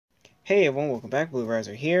Hey everyone, welcome back. Blue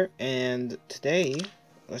Riser here, and today,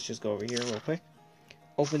 let's just go over here real quick.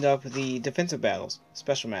 Opened up the defensive battles,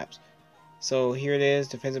 special maps. So here it is,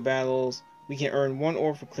 defensive battles. We can earn 1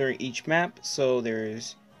 orb for clearing each map, so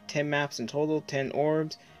there's 10 maps in total, 10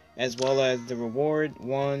 orbs, as well as the reward,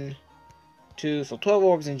 1, 2, so 12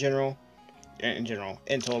 orbs in total.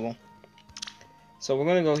 So we're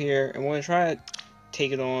going to go here, and we're going to try to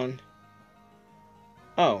take it on.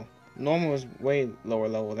 Oh. Normal was way lower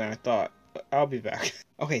level than I thought. I'll be back.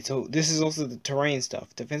 Okay, so this is also the terrain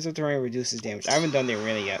stuff. Defensive terrain reduces damage. I haven't done the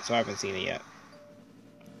arena yet, so I haven't seen it yet.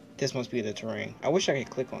 This must be the terrain. I wish I could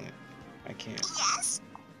click on it. I can't. Yes.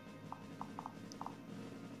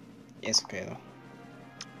 It's okay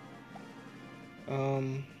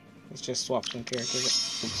though. Let's just swap some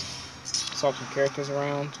characters. Oops. Swap some characters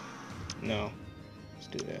around. No. Let's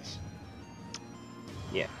do this.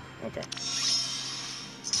 Yeah. Okay.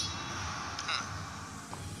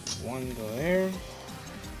 One go there,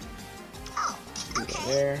 two go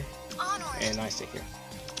there, and I stay here.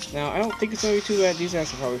 Now, I don't think it's going to be too bad. These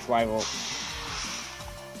guys will probably fly volt.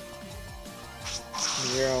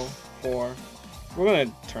 0, 4. We're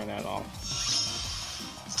going to turn that off.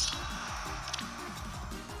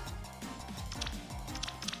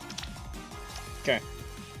 Okay.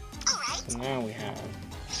 So now we have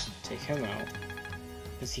take him out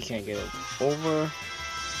because he can't get it over.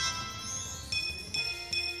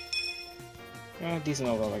 Decent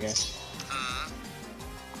overall, I guess.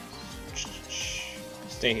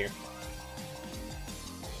 Stay here.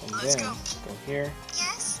 And then go here.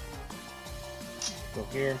 Yes. Go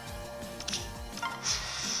here.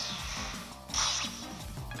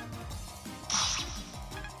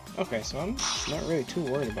 Okay, so I'm not really too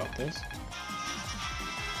worried about this.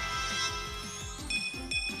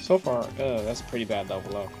 So far, that's a pretty bad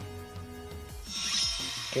level up.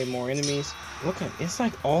 Okay, more enemies. Look at it's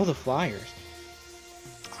like all the flyers.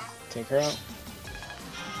 Take her out.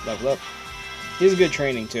 Level up. This is good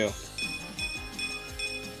training too.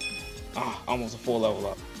 Ah, almost a full level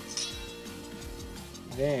up.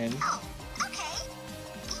 Then Okay.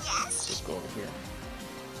 Yes. Let's just go over here.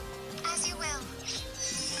 As you will.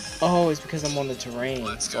 Oh, it's because I'm on the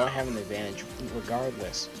terrain, so I have an advantage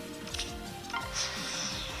regardless.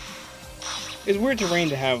 It's weird terrain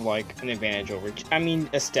to have like an advantage over. I mean,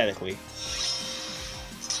 aesthetically.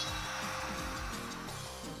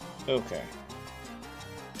 Okay.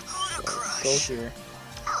 So, go here.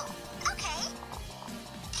 Oh, okay.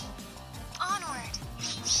 Onward.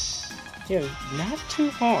 Yeah, not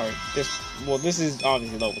too hard. This is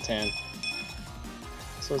obviously level 10.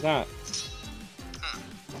 So it's not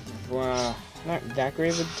that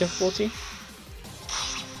great of a difficulty.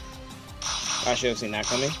 I should have seen that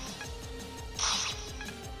coming.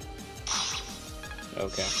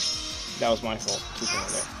 Okay. That was my fault. Keeping it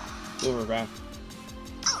there. Move her back.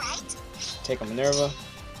 Take a Minerva.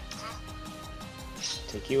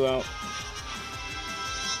 Take you out.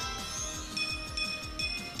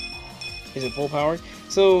 Is it full powered?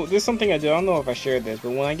 So there's something I do. I don't know if I shared this, but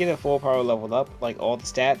when I get a full power leveled up, like all the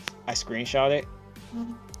stats, I screenshot it.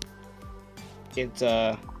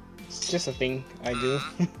 It's just a thing I do.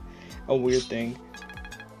 A weird thing.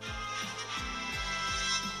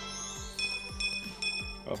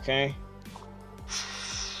 Okay.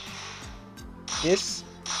 This.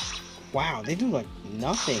 Wow, they do like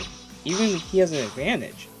nothing. Even he has an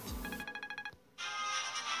advantage.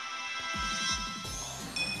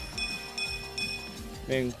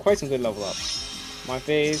 Been quite some good level up. My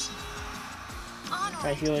phase. Can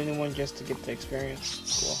I heal anyone just to get the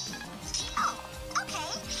experience?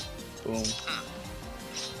 Cool. Boom.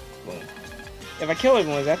 Boom. If I kill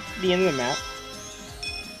everyone, is that the end of the map?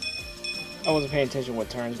 I wasn't paying attention to what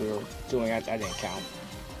turns we were doing. I didn't count.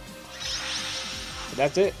 But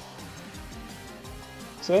that's it.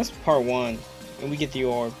 So that's part 1, and we get the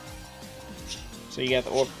orb. So you got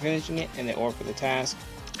the orb for finishing it, and the orb for the task.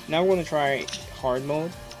 Now we're going to try hard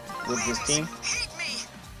mode with this team.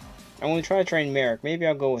 I'm going to try to train Merrick. Maybe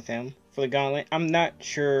I'll go with him for the gauntlet. I'm not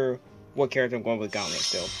sure what character I'm going with gauntlet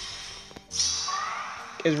still.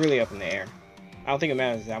 It's really up in the air. I don't think it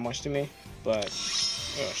matters that much to me, but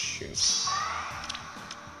oh shoot.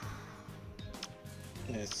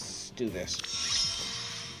 Let's do this.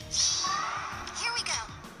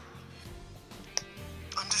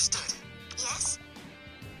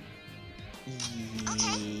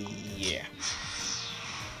 Yeah.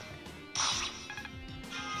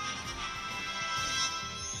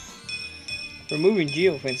 Removing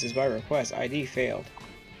geofences by request. ID failed.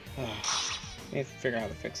 I need to figure out how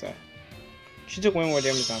to fix that. She took way more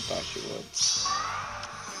damage than I thought she would.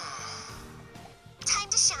 Time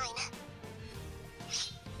to shine.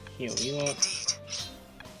 heal you up. Indeed.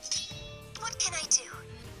 What can I do?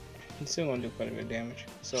 He's still gonna do quite a bit of damage.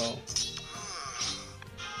 So,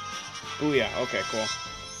 ooh yeah, okay, cool.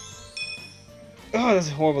 Oh, that's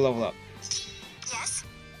a horrible level up. Yes?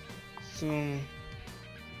 So,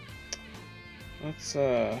 let's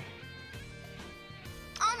Onward.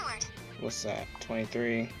 what's that?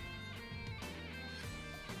 23.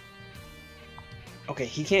 Okay,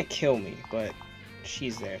 he can't kill me, but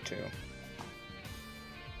she's there too.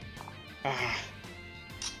 Ah.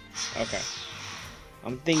 Okay.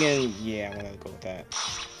 I'm thinking, yeah, I'm gonna go with that.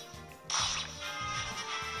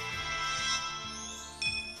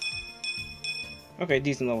 Okay,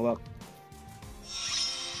 decent level up.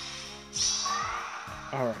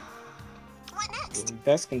 Alright. What next? The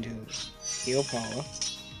best can do is heal Paula.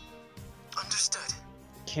 Understood.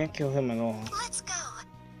 Can't kill him at all. Let's go.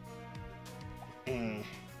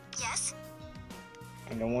 Yes?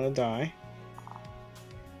 I don't want to die.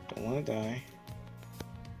 Don't want to die.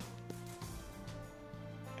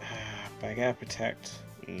 But I gotta protect.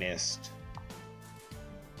 Missed.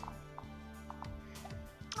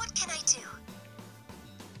 What can I do?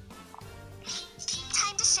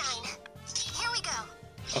 Time to shine. Here we go.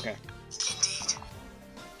 Okay. Indeed.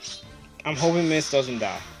 I'm hoping Mist doesn't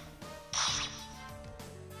die.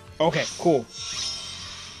 Okay, cool.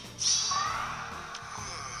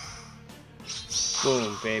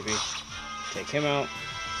 Boom, baby. Take him out.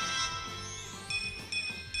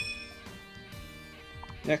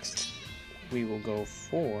 Next, we will go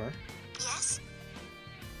for... Yes?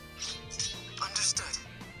 Understood.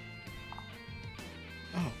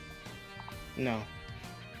 Oh. No.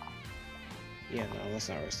 Yeah, no, let's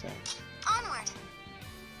not risk that. Onward.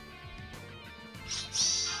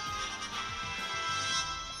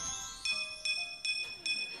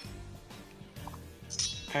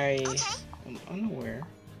 I Okay. am unaware.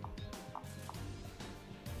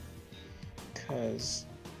 Because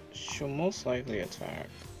she'll most likely attack.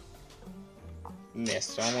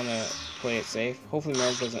 Missed, so I want to play it safe. Hopefully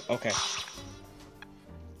Merrick doesn't... Okay.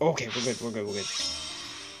 Okay, we're good, we're good, we're good.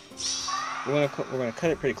 We're gonna cut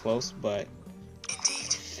it pretty close, but I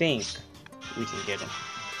Indeed. think we can get him.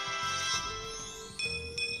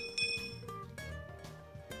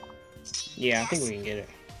 Yeah, I think we can get it.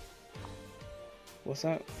 What's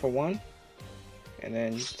that? For 1? And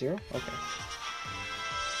then 0? Okay.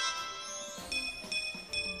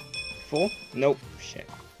 Full? Nope. Shit.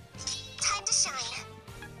 Time to shine.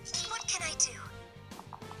 What can I do?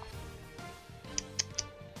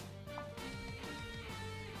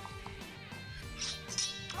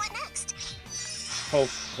 What next?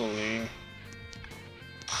 Hopefully.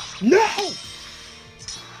 No!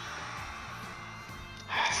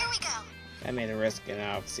 Here we go. I made a risk and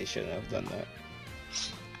I obviously shouldn't have done that.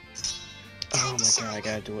 Oh my god, I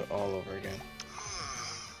gotta do it all over again.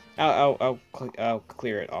 I'll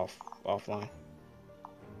clear it offline.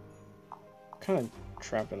 Kind of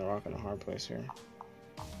trapping the rock in a hard place here.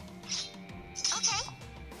 Okay.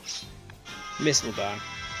 Miss will die,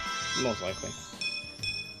 most likely.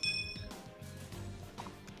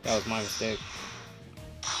 That was my mistake.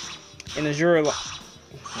 And Azure,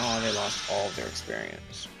 oh, they lost all of their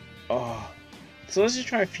experience. Oh, so let's just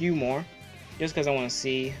try a few more, just because I want to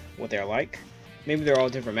see what they're like. Maybe they're all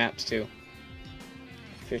different maps too.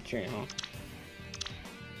 15, huh?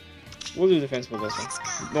 We'll do defensive with this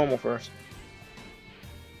one. Normal first.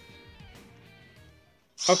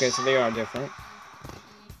 Okay, so they are different.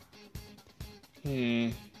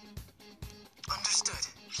 Understood.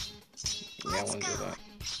 Yeah, I want to do that.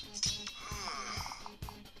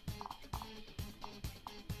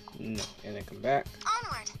 No, and then come back.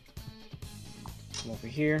 Onward. Come over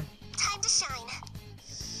here. Time to shine.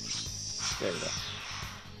 There we go.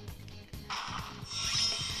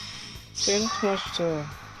 So not too much to...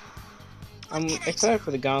 I'm excited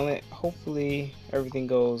for the gauntlet. Hopefully everything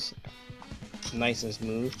goes nice and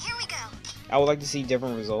smooth. Here we go. I would like to see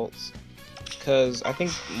different results, because I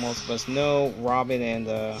think most of us know Robin and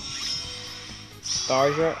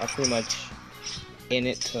Tharja are pretty much in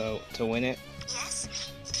it to win it. Yes.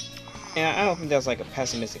 And I don't think that's like a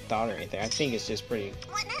pessimistic thought or anything. I think it's just pretty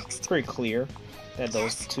What next? clear that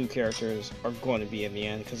those two characters are going to be in the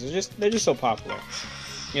end, because they're just so popular.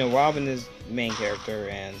 You know, Robin is the main character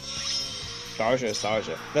and Tharja is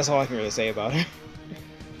Tharja. That's all I can really say about her.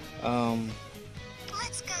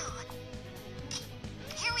 Let's go.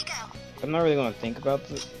 Here we go. I'm not really going to think about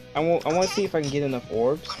the... I want to see if I can get enough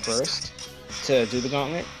orbs first to do the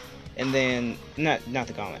gauntlet, and then not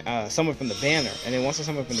the gauntlet, someone from the banner, and then once I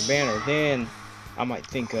summon from the banner, then I might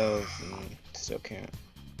think of still can't.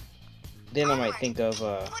 Then I might think of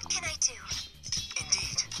What can I do?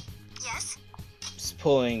 Indeed. Yes.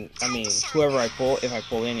 pulling, whoever I pull, if I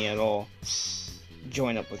pull any at all,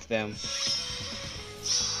 join up with them.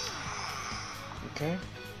 Okay.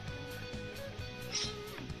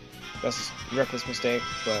 That's a reckless mistake,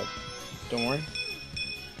 but don't worry.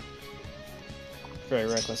 Very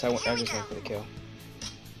reckless. I just went for the kill.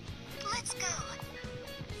 Let's go.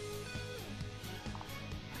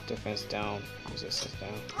 Defense down, resistance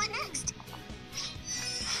down. What next?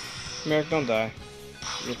 Merrick, don't die.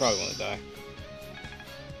 You're probably gonna die.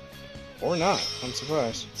 Or not. I'm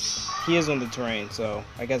surprised. He is on the terrain, so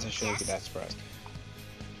I guess I shouldn't be that surprised.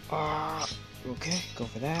 Okay, go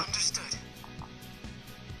for that. Understood.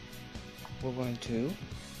 We're going to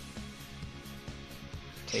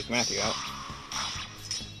take Matthew out.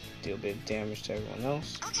 Deal a bit of damage to everyone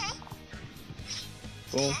else. Okay.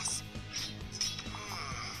 Boom. Yes.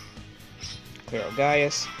 Clear out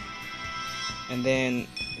Gaius. And then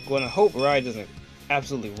I'm gonna hope Rai doesn't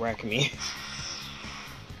absolutely wreck me.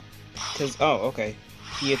 Cause okay.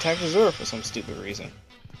 He attacked Azura for some stupid reason.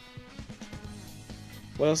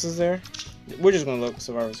 What else is there? We're just gonna look.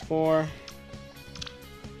 Survivors 4.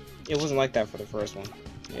 It wasn't like that for the first one.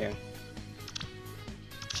 Yeah.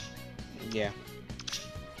 Yeah.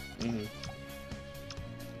 Okay,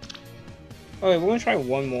 we're gonna try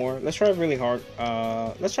one more. Let's try really hard.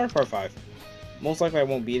 Let's try part 5. Most likely I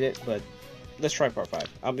won't beat it, but let's try part 5.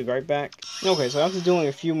 I'll be right back. Okay, so after doing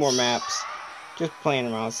a few more maps, just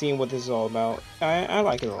playing around, seeing what this is all about, I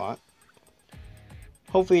like it a lot.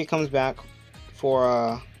 Hopefully it comes back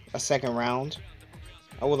for a second round.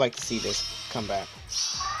 I would like to see this come back.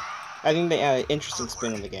 I think they add an interesting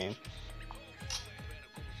spin on the game.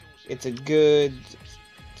 It's a good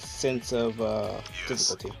sense of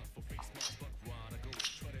difficulty.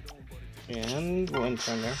 And we'll end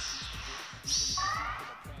turn there.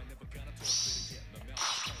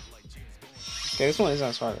 Okay, this one isn't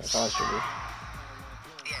as hard as I thought it should be.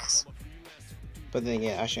 Yes. But then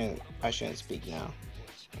again, I shouldn't speak now.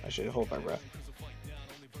 I should hold my breath.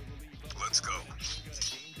 Let's go.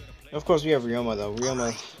 Of course, we have Ryoma though.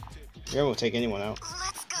 Ryoma will take anyone out.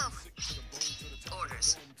 Let's go.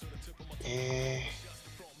 Orders.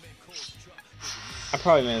 I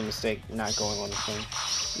probably made a mistake not going on the thing.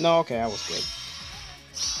 No, okay, I was good.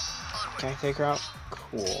 Can I take her out?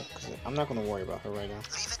 Cool. 'Cause I'm not gonna worry about her right now.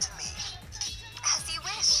 Leave it to me. As you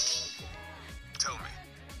wish. Tell me.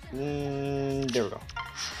 There we go.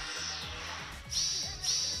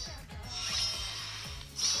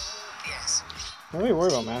 Yes. Don't really worry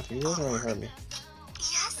about Matthew. He doesn't really hurt me.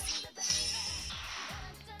 Yes.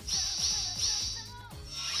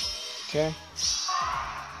 Okay.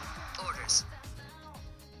 Orders.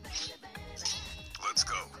 Let's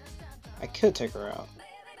go. I could take her out.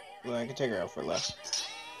 Well, I could take her out for less.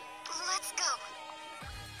 Let's go.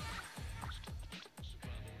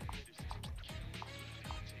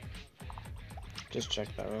 Just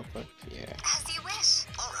check that real quick. Yeah. As you wish.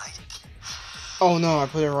 All right. Oh no, I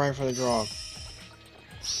put it right for the draw.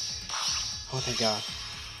 Oh, thank God.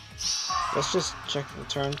 Let's just check the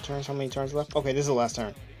turns. How many turns left? Okay, this is the last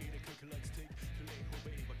turn.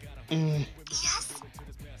 Yes.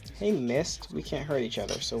 Hey, missed. We can't hurt each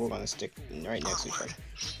other, so we're gonna stick right next to each other.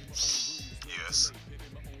 Yes.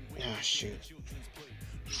 Ah, shoot.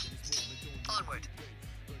 Onward.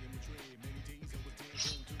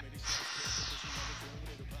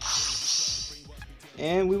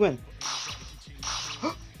 And we win.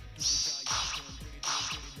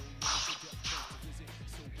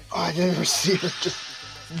 Oh, I didn't receive it. Just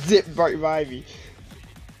zipped right by me.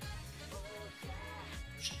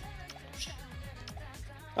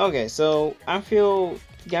 Okay, so I feel,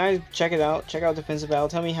 guys, check it out. Check out Defensive Battle.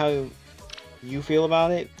 Tell me how you feel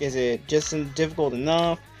about it. Is it just difficult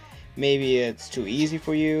enough? Maybe it's too easy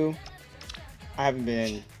for you. I haven't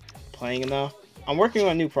been playing enough. I'm working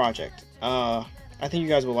on a new project. I think you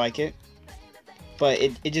guys will like it. But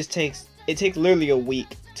it takes literally a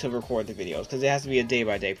week to record the videos because it has to be a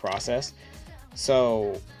day-by-day process.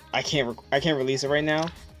 So I can't release it right now,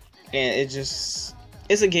 and it's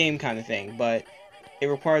a game kind of thing, but it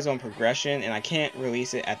requires on progression, and I can't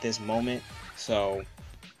release it at this moment. So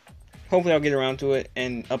hopefully I'll get around to it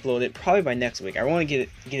and upload it probably by next week. I want to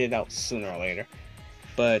get it out sooner or later.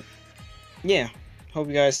 But yeah, hope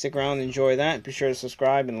you guys stick around and enjoy that. Be sure to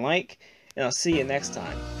subscribe and like, and I'll see you next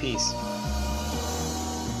time. Peace.